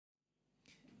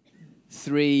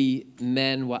Three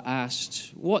men were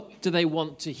asked, what do they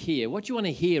want to hear? What do you want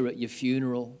to hear at your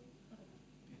funeral?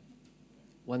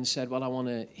 One said, well, I want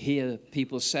to hear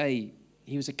people say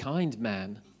he was a kind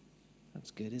man. That's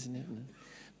good, isn't it?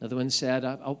 Another one said,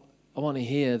 I want to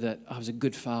hear that I was a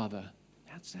good father.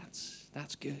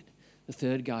 That's good. The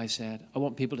third guy said, I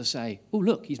want people to say, oh,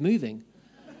 look, he's moving.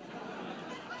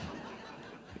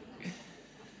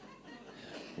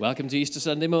 Welcome to Easter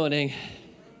Sunday morning.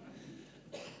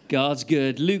 God's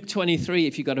good. Luke 23,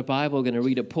 if you've got a Bible, I'm going to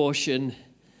read a portion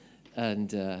and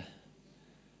going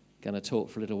to talk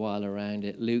for a little while around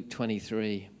it. Luke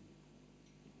 23.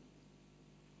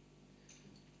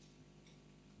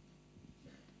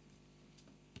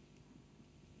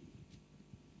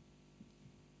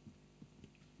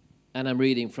 And I'm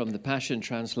reading from the Passion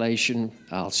Translation.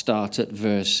 I'll start at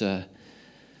verse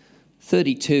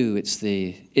 32. It's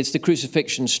the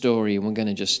crucifixion story, and we're going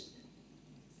to just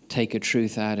take a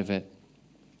truth out of it.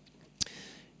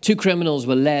 Two criminals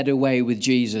were led away with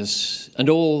Jesus, and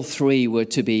all three were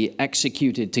to be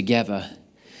executed together.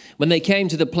 When they came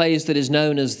to the place that is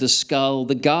known as the Skull,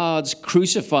 the guards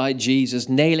crucified Jesus,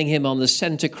 nailing him on the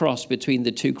center cross between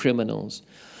the two criminals.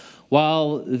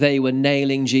 While they were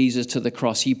nailing Jesus to the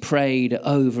cross, he prayed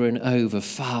over and over,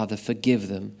 Father, forgive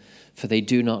them, for they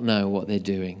do not know what they're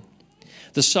doing.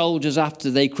 The soldiers, after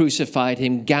they crucified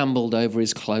him, gambled over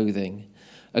his clothing.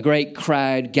 A great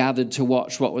crowd gathered to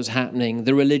watch what was happening.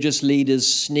 The religious leaders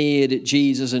sneered at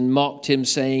Jesus and mocked him,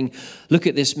 saying, look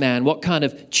at this man. What kind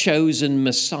of chosen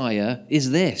Messiah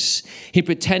is this? He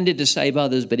pretended to save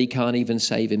others, but he can't even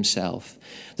save himself.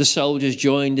 The soldiers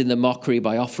joined in the mockery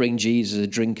by offering Jesus a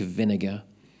drink of vinegar.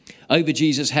 Over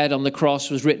Jesus' head on the cross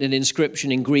was written an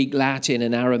inscription in Greek, Latin,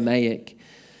 and Aramaic.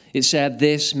 It said,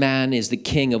 this man is the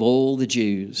King of all the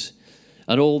Jews.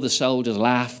 And all the soldiers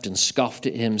laughed and scoffed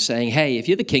at him, saying, hey, if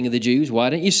you're the King of the Jews, why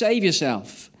don't you save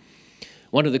yourself?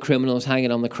 One of the criminals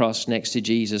hanging on the cross next to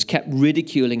Jesus kept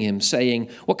ridiculing him, saying,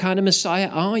 what kind of Messiah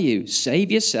are you?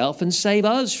 Save yourself and save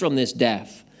us from this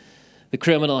death. The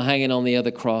criminal hanging on the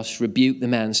other cross rebuked the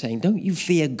man, saying, don't you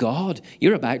fear God?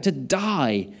 You're about to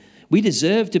die. We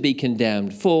deserve to be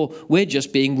condemned, for we're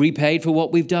just being repaid for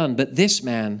what we've done. But this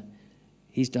man,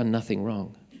 he's done nothing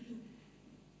wrong.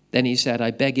 Then he said,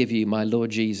 I beg of you, my Lord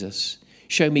Jesus,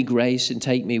 show me grace and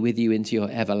take me with you into your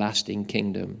everlasting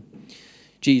kingdom.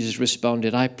 Jesus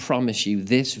responded, I promise you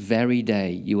this very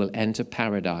day you will enter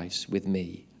paradise with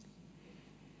me.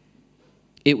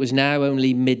 It was now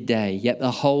only midday, yet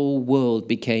the whole world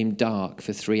became dark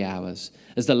for 3 hours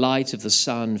as the light of the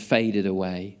sun faded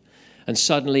away. And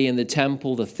suddenly in the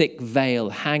temple, the thick veil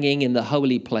hanging in the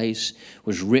holy place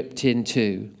was ripped in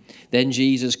two. Then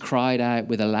Jesus cried out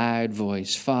with a loud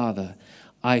voice, Father,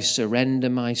 I surrender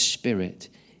my spirit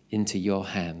into your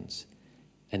hands.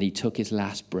 And he took his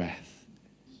last breath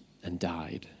and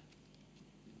died.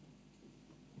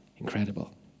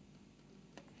 Incredible.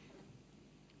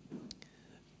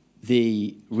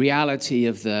 The reality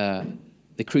of the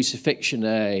crucifixion,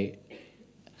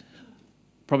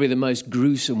 probably the most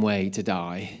gruesome way to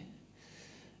die.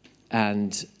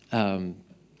 And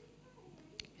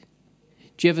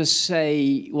do you ever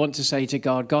want to say to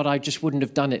God, God, I just wouldn't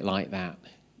have done it like that?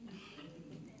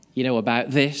 You know,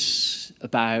 about this,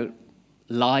 about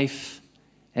life.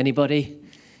 Anybody?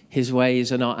 His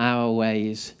ways are not our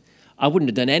ways. I wouldn't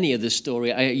have done any of this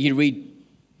story. You read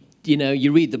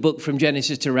the book from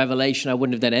Genesis to Revelation. I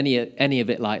wouldn't have done any of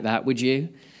it like that, would you?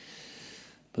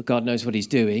 But God knows what he's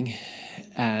doing.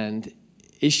 And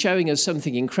is showing us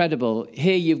something incredible.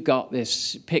 Here you've got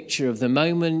this picture of the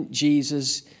moment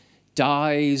Jesus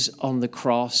dies on the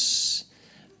cross,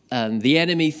 and the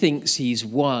enemy thinks he's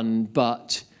won,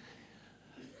 but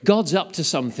God's up to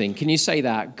something. Can you say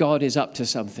that? God is up to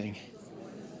something.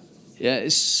 Yeah,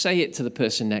 say it to the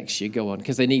person next to you. Go on,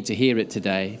 because they need to hear it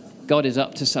today. God is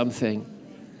up to something.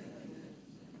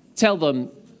 Tell them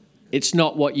it's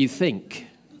not what you think.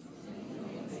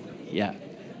 Yeah.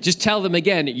 Just tell them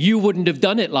again, you wouldn't have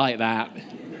done it like that.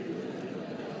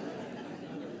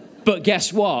 But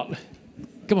guess what?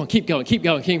 Come on, keep going.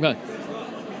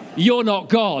 You're not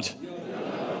God,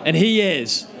 and he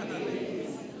is.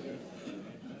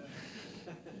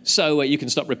 So you can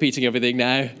stop repeating everything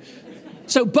now.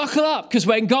 So buckle up, because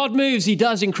when God moves, he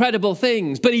does incredible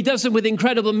things, but he does them with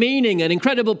incredible meaning and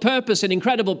incredible purpose and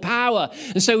incredible power.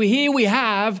 And so here we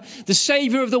have the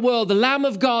Savior of the world, the Lamb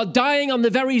of God, dying on the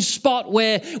very spot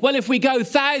where, well, if we go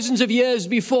thousands of years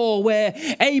before, where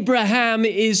Abraham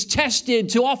is tested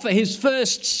to offer his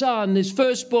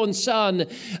firstborn son,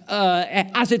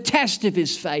 as a test of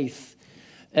his faith.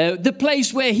 The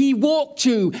place where he walked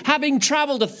to, having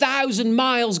traveled 1,000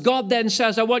 miles, God then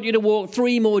says, I want you to walk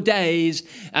 3 more days,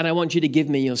 and I want you to give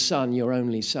me your son, your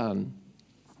only son.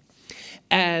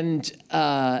 And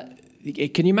can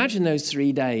you imagine those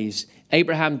 3 days?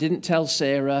 Abraham didn't tell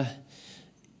Sarah.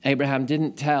 Abraham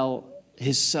didn't tell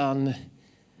his son.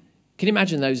 Can you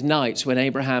imagine those nights when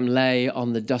Abraham lay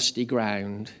on the dusty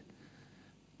ground,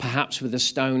 perhaps with a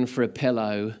stone for a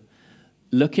pillow,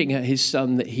 looking at his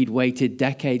son that he'd waited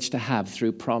decades to have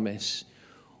through promise,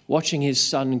 watching his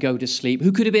son go to sleep,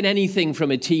 who could have been anything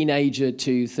from a teenager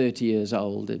to 30 years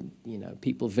old. And,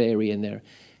 people vary in their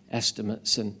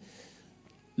estimates. And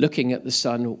looking at the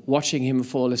son, watching him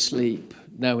fall asleep,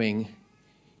 knowing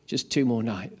just 2 more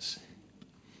nights.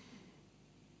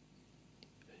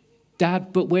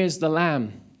 Dad, but where's the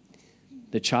lamb?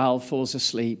 The child falls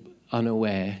asleep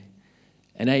unaware.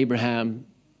 And Abraham,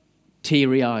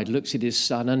 teary-eyed, looks at his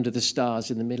son under the stars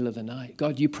in the middle of the night.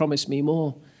 God, you promised me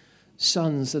more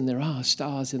sons than there are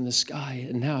stars in the sky,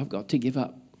 and now I've got to give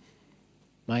up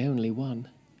my only one.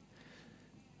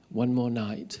 1 more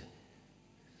night.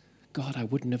 God, I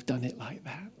wouldn't have done it like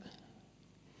that.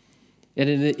 And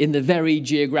in the very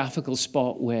geographical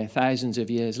spot where thousands of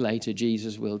years later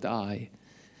Jesus will die,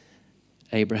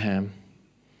 Abraham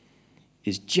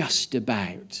is just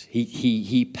about,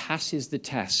 he passes the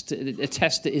test, a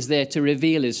test that is there to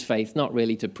reveal his faith, not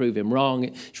really to prove him wrong.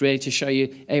 It's really to show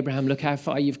you, Abraham, look how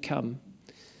far you've come.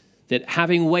 That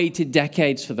having waited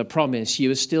decades for the promise,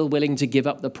 you are still willing to give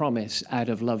up the promise out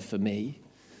of love for me.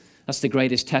 That's the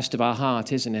greatest test of our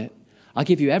heart, isn't it? I'll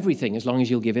give you everything as long as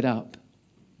you'll give it up.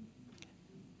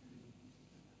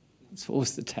 That's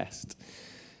always the test.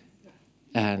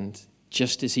 And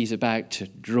just as he's about to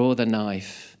draw the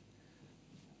knife,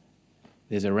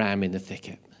 there's a ram in the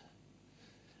thicket.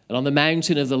 And on the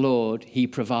mountain of the Lord, he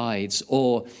provides.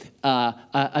 Or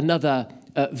another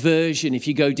version, if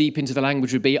you go deep into the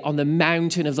language, would be, on the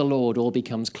mountain of the Lord, all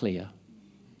becomes clear.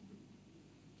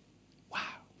 Wow.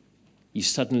 You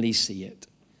suddenly see it.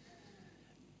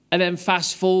 And then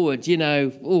fast forward,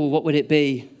 what would it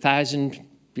be? 1,000,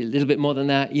 a little bit more than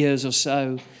that, years or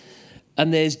so.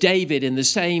 And there's David in the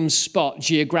same spot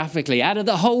geographically. Out of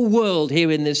the whole world here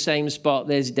in this same spot,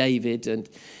 there's David. And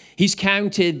he's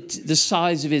counted the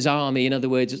size of his army. In other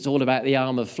words, it's all about the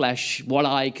arm of flesh, what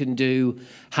I can do,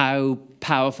 how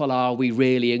powerful are we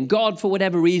really? And God, for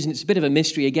whatever reason, it's a bit of a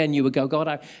mystery. Again, you would go, God,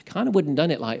 I kind of wouldn't have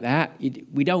done it like that.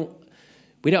 We don't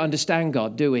understand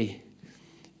God, do we?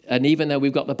 And even though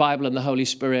we've got the Bible and the Holy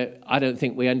Spirit, I don't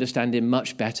think we understand him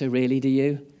much better, really, do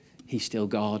you? He's still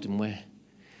God, and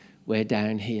we're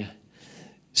down here.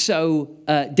 So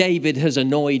David has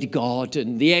annoyed God,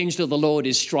 and the angel of the Lord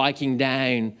is striking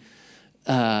down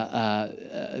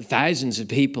thousands of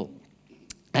people.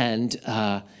 And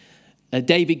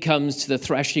David comes to the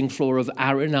threshing floor of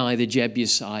Araunah the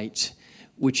Jebusite,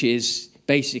 which is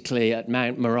basically at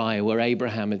Mount Moriah, where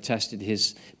Abraham had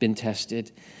been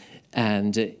tested.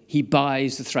 And he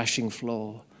buys the threshing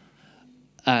floor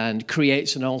and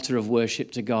creates an altar of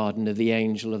worship to God, and the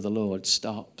angel of the Lord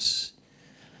stops.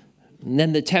 And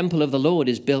then the temple of the Lord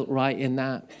is built right in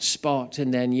that spot,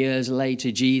 and then years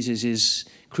later, Jesus is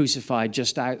crucified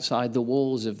just outside the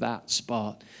walls of that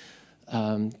spot.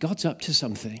 God's up to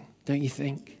something, don't you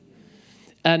think?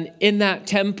 And in that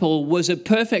temple was a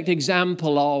perfect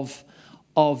example of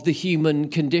the human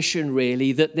condition,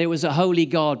 really, that there was a holy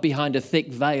God behind a thick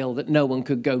veil that no one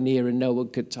could go near and no one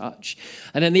could touch.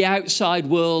 And then the outside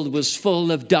world was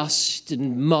full of dust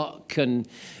and muck and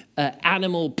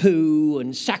animal poo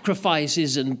and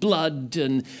sacrifices and blood.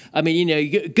 And I mean,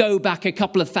 you go back a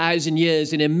couple of thousand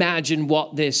years and imagine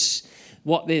what this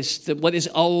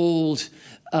old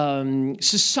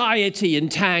society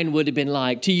and town would have been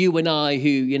like to you and I,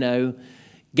 who,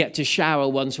 get to shower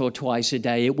once or twice a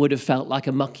day. It would have felt like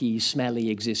a mucky, smelly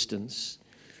existence.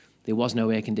 There was no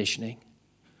air conditioning.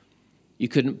 You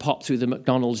couldn't pop through the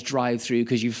McDonald's drive-through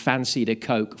because you fancied a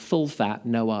Coke. Full fat,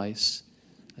 no ice.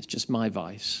 That's just my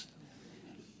vice.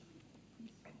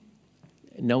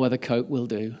 No other Coke will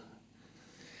do.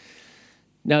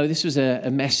 No, this was a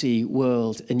messy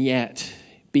world, and yet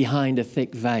behind a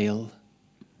thick veil,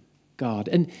 God.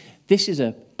 And this is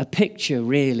a picture,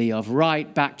 really, of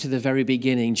right back to the very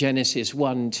beginning, Genesis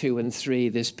 1, 2, and 3,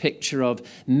 this picture of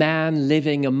man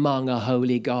living among a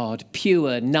holy God,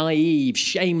 pure, naive,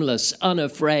 shameless,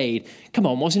 unafraid. Come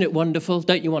on, wasn't it wonderful?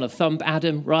 Don't you want to thump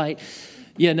Adam, right?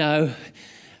 Here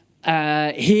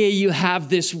you have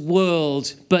this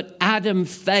world, but Adam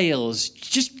fails,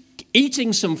 just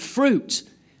eating some fruit.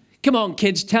 Come on,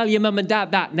 kids, tell your mum and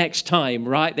dad that next time,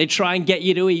 right? They try and get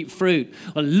you to eat fruit.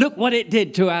 Well, look what it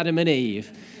did to Adam and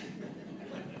Eve.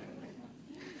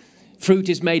 Fruit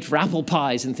is made for apple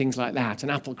pies and things like that,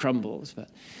 and apple crumbles. But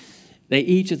they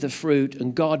eat of the fruit,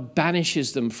 and God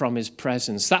banishes them from his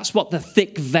presence. That's what the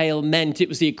thick veil meant. It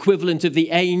was the equivalent of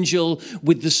the angel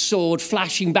with the sword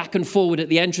flashing back and forward at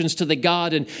the entrance to the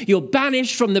garden. You're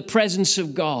banished from the presence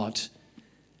of God.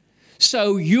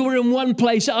 So you're in one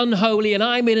place unholy and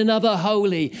I'm in another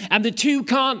holy. And the two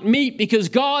can't meet because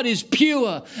God is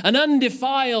pure and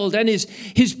undefiled, and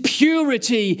his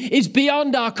purity is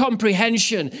beyond our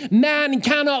comprehension. Man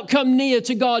cannot come near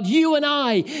to God. You and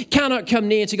I cannot come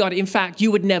near to God. In fact,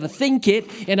 you would never think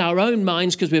it in our own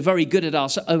minds because we're very good at our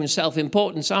own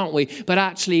self-importance, aren't we? But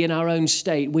actually in our own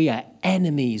state, we are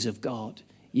enemies of God,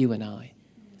 you and I.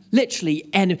 Literally,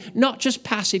 not just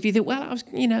passive. You think, well, I was,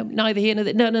 neither here nor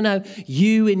there. No.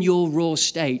 You in your raw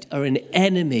state are an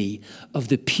enemy of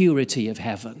the purity of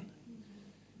heaven.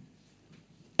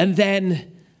 And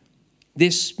then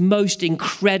this most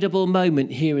incredible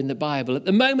moment here in the Bible. At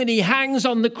the moment he hangs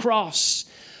on the cross,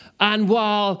 and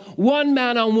while one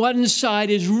man on one side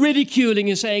is ridiculing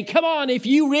and saying, come on, if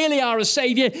you really are a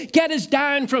savior, get us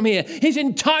down from here. His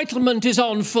entitlement is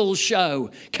on full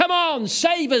show. Come on,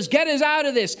 save us, get us out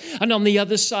of this. And on the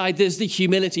other side, there's the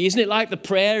humility. Isn't it like the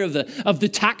prayer of the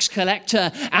tax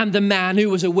collector and the man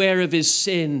who was aware of his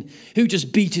sin, who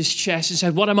just beat his chest and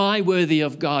said, what am I worthy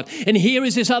of, God? And here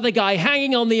is this other guy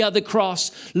hanging on the other cross,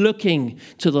 looking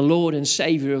to the Lord and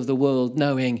Savior of the world,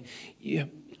 knowing,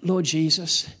 Lord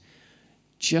Jesus,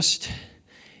 just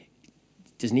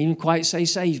doesn't even quite say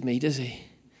save me, does he?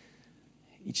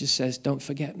 He just says, don't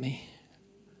forget me.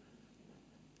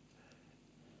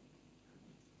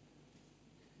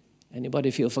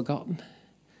 Anybody feel forgotten?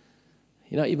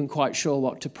 You're not even quite sure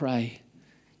what to pray.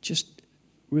 Just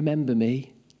remember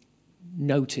me,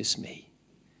 notice me.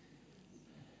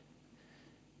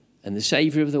 And the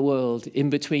Savior of the world,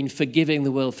 in between forgiving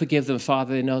the world, forgive them,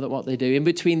 Father, they know not what they do. In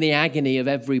between the agony of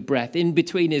every breath, in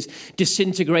between his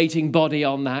disintegrating body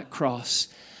on that cross,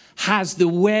 has the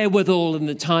wherewithal and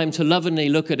the time to lovingly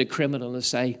look at a criminal and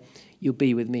say, you'll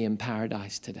be with me in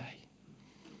paradise today.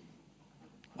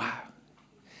 Wow.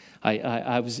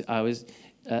 I was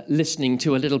listening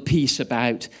to a little piece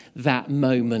about that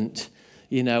moment.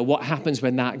 What happens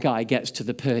when that guy gets to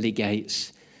the pearly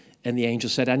gates. And the angel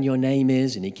said, and your name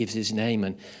is, and he gives his name.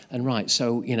 And right,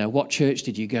 so, what church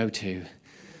did you go to?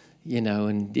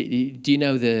 And do you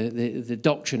know the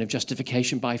doctrine of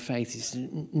justification by faith? He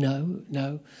said,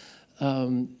 no.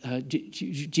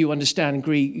 Do you understand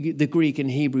the Greek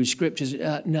and Hebrew scriptures?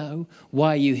 No.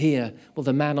 Why are you here? Well,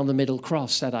 the man on the middle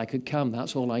cross said I could come.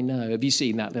 That's all I know. Have you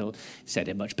seen that little? He said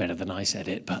it much better than I said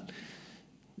it, but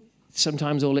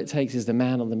sometimes all it takes is the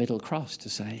man on the middle cross to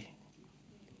say,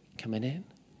 coming in.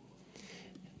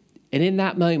 And in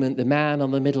that moment, the man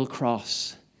on the middle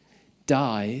cross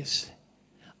dies,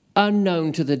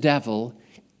 unknown to the devil,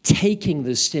 taking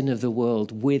the sin of the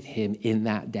world with him in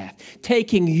that death.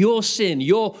 Taking your sin,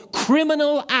 your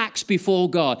criminal acts before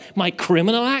God. My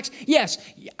criminal acts? Yes,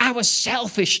 our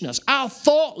selfishness, our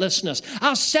thoughtlessness,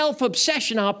 our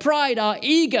self-obsession, our pride, our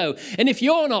ego. And if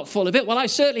you're not full of it, well, I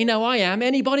certainly know I am.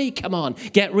 Anybody? Come on,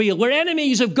 get real. We're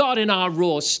enemies of God in our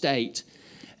raw state.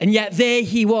 And yet there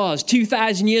he was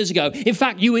 2,000 years ago. In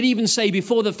fact, you would even say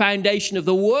before the foundation of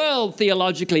the world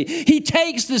theologically, he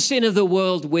takes the sin of the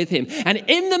world with him. And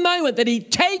in the moment that he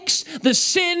takes the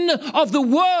sin of the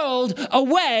world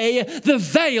away, the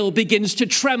veil begins to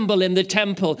tremble in the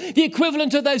temple. The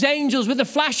equivalent of those angels with the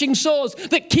flashing swords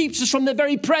that keeps us from the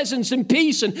very presence and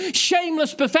peace and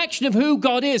shameless perfection of who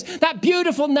God is. That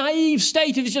beautiful, naive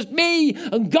state of it's just me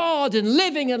and God and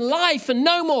living and life and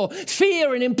no more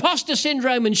fear and imposter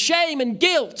syndrome and shame and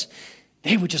guilt.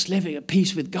 They were just living at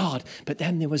peace with God. But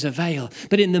then there was a veil.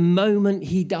 But in the moment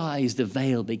he dies, the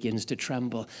veil begins to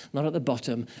tremble. Not at the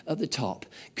bottom, at the top.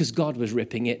 Because God was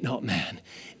ripping it, not man.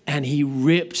 And he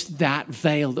ripped that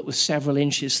veil that was several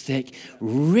inches thick,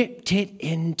 ripped it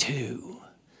in two.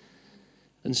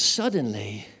 And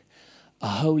suddenly, a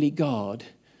holy God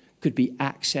could be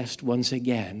accessed once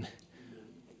again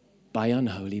by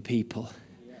unholy people.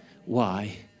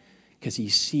 Why? Because he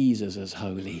sees us as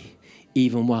holy,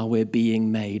 even while we're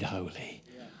being made holy.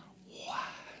 Wow.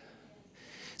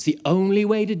 It's the only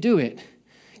way to do it.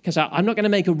 Because I'm not going to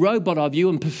make a robot of you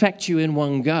and perfect you in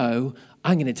one go.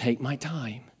 I'm going to take my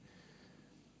time.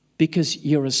 Because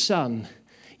you're a son.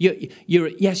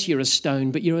 Yes, you're a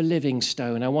stone, but you're a living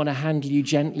stone. I want to handle you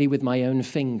gently with my own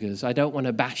fingers. I don't want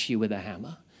to bash you with a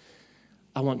hammer.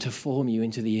 I want to form you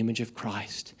into the image of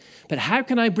Christ. But how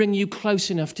can I bring you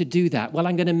close enough to do that? Well,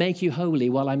 I'm going to make you holy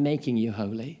while I'm making you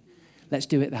holy. Let's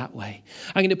do it that way.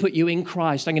 I'm going to put you in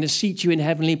Christ. I'm going to seat you in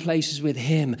heavenly places with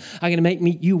him. I'm going to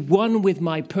make you one with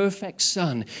my perfect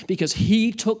Son because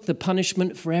he took the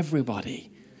punishment for everybody.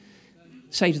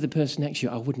 Say to the person next to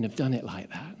you, I wouldn't have done it like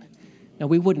that. No,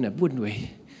 we wouldn't have, wouldn't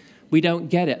we? We don't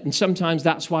get it. And sometimes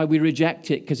that's why we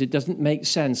reject it, because it doesn't make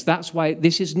sense. That's why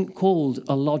this isn't called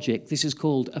a logic. This is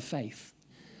called a faith.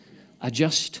 I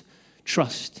just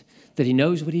trust that he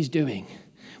knows what he's doing.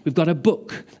 We've got a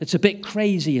book that's a bit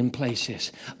crazy in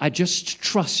places. I just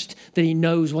trust that he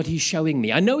knows what he's showing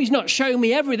me. I know he's not showing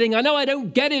me everything. I know I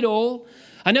don't get it all.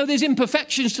 I know there's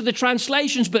imperfections to the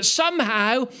translations, but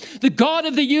somehow the God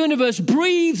of the universe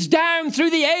breathes down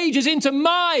through the ages into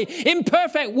my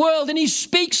imperfect world and he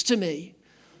speaks to me.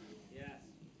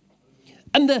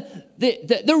 And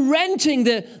the renting,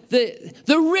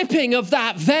 the ripping of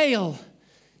that veil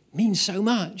means so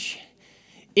much.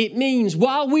 It means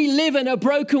while we live in a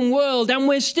broken world and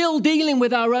we're still dealing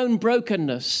with our own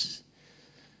brokenness,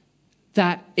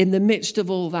 that in the midst of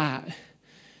all that,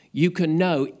 you can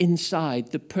know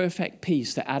inside the perfect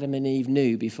peace that Adam and Eve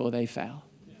knew before they fell.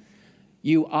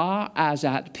 You are as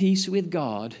at peace with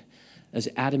God as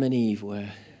Adam and Eve were.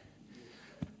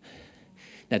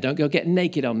 Now, don't go getting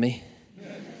naked on me.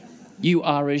 You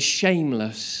are as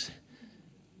shameless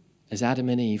as Adam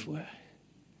and Eve were.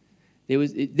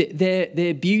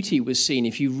 Their beauty was seen,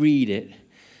 if you read it.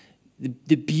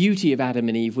 The beauty of Adam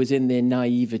and Eve was in their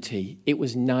naivety. It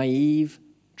was naive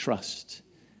trust.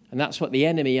 And that's what the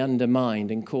enemy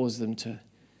undermined and caused them to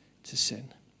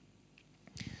sin.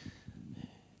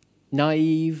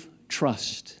 Naive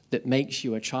trust that makes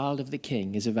you a child of the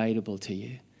King is available to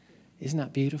you. Isn't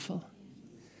that beautiful?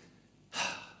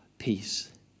 Peace.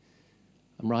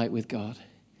 I'm right with God.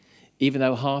 Even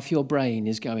though half your brain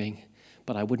is going,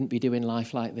 but I wouldn't be doing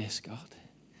life like this, God.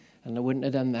 And I wouldn't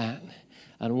have done that.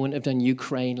 And I wouldn't have done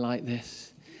Ukraine like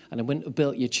this. And I wouldn't have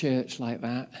built your church like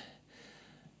that.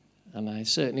 And I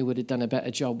certainly would have done a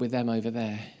better job with them over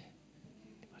there.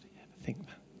 Anybody ever think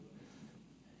that?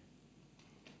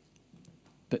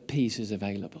 But peace is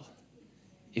available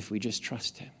if we just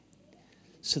trust him.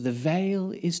 So the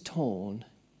veil is torn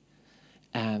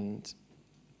and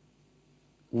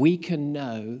we can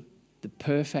know the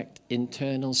perfect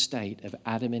internal state of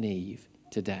Adam and Eve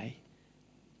today,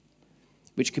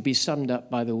 which could be summed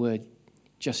up by the word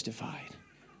justified,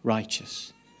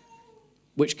 righteous,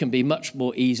 which can be much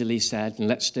more easily said, and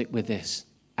let's stick with this,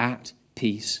 at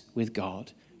peace with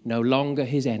God, no longer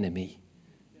his enemy.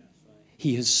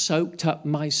 He has soaked up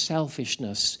my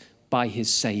selfishness by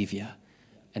his Savior,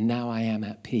 and now I am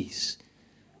at peace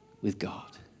with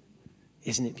God.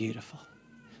 Isn't it beautiful?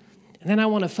 And then I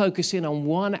want to focus in on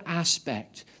one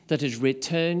aspect that has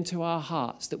returned to our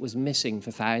hearts that was missing for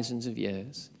thousands of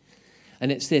years.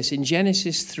 And it's this, in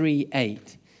Genesis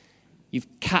 3:8, you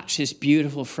catch this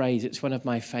beautiful phrase. It's one of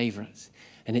my favorites.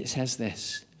 And it says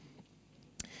this,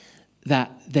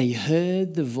 that they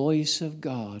heard the voice of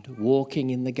God walking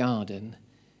in the garden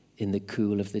in the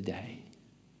cool of the day.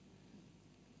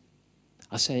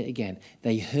 I'll say it again.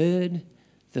 They heard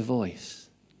the voice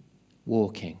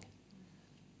walking.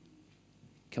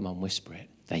 Come on, whisper it.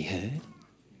 They heard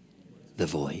the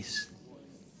voice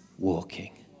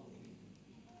walking.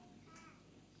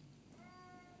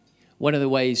 One of the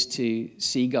ways to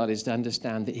see God is to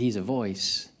understand that he's a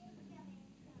voice.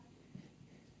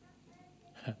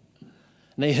 And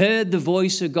they heard the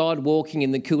voice of God walking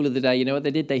in the cool of the day. You know what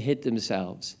they did? They hid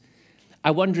themselves. I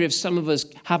wonder if some of us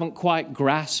haven't quite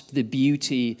grasped the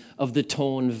beauty of the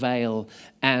torn veil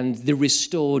and the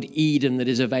restored Eden that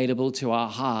is available to our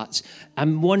hearts. I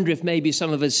wonder if maybe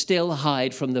some of us still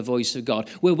hide from the voice of God.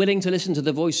 We're willing to listen to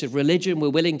the voice of religion. We're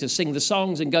willing to sing the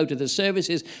songs and go to the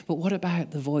services. But what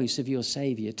about the voice of your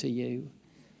Savior to you?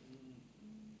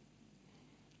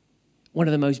 One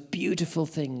of the most beautiful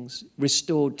things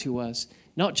restored to us,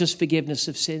 not just forgiveness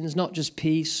of sins, not just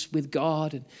peace with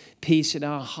God and peace in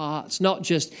our hearts, not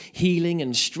just healing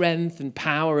and strength and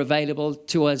power available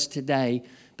to us today,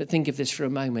 but think of this for a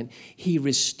moment. He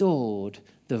restored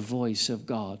the voice of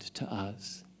God to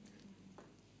us.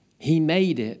 He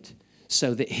made it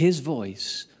so that his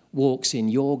voice walks in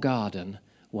your garden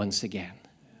once again.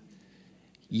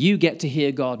 You get to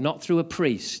hear God, not through a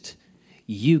priest.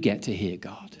 You get to hear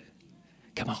God.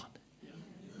 Come on.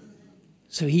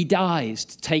 So he dies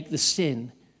to take the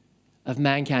sin of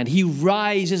mankind. He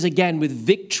rises again with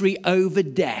victory over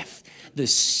death. The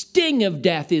sting of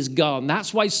death is gone.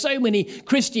 That's why so many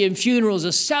Christian funerals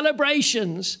are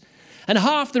celebrations. And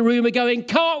half the room are going,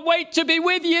 can't wait to be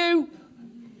with you.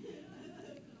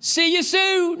 See you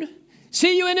soon.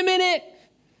 See you in a minute.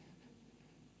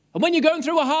 And when you're going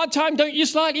through a hard time, don't you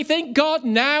slightly think, God,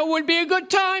 now would be a good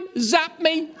time? Zap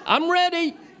me. I'm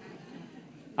ready.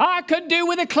 I could do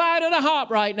with a cloud and a harp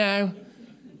right now.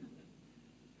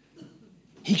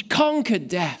 He conquered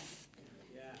death.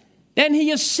 Then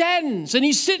he ascends and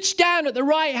he sits down at the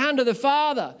right hand of the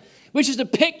Father, which is a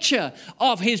picture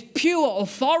of his pure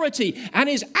authority and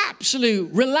his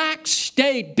absolute relaxed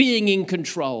state, being in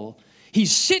control. He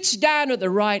sits down at the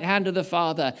right hand of the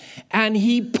Father and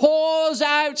he pours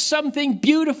out something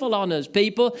beautiful on us,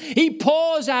 people. He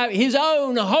pours out his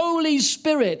own Holy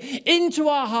Spirit into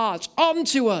our hearts,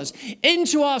 onto us,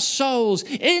 into our souls,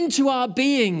 into our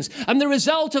beings. And the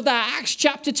result of that, Acts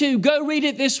chapter 2, go read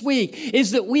it this week,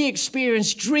 is that we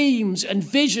experience dreams and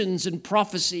visions and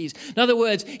prophecies. In other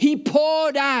words, he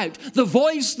poured out the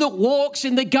voice that walks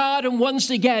in the garden once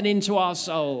again into our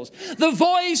souls. The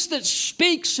voice that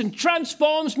speaks and transforms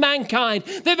mankind,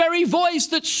 the very voice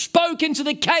that spoke into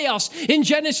the chaos in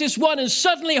Genesis 1 and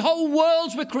suddenly whole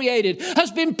worlds were created, has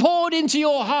been poured into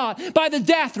your heart by the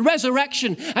death,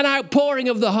 resurrection, and outpouring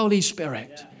of the Holy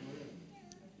Spirit.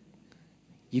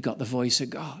 You got the voice of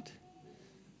God.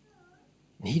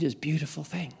 And he does beautiful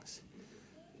things.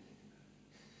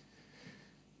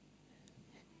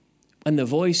 When the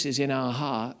voice is in our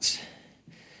hearts,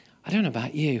 I don't know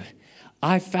about you,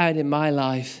 I've found in my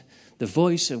life the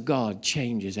voice of God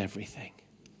changes everything.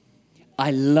 I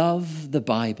love the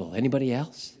Bible. Anybody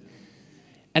else?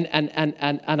 And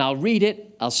I'll read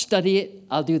it. I'll study it.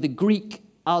 I'll do the Greek.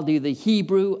 I'll do the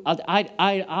Hebrew.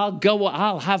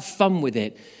 I'll have fun with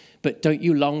it. But don't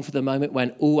you long for the moment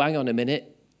when, oh, hang on a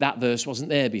minute, that verse wasn't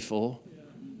there before.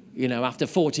 You know, after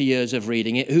 40 years of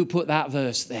reading it, who put that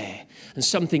verse there? And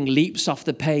something leaps off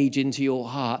the page into your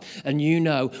heart. And you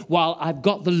know, while I've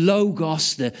got the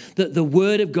Logos, the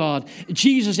Word of God,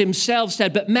 Jesus himself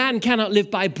said, but man cannot live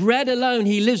by bread alone.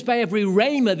 He lives by every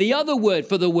rhema, the other word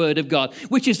for the Word of God,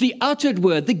 which is the uttered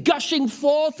word, the gushing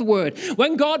forth word.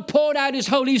 When God poured out his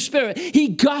Holy Spirit, he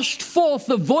gushed forth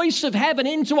the voice of heaven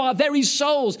into our very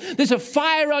souls. There's a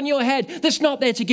fire on your head that's not there to give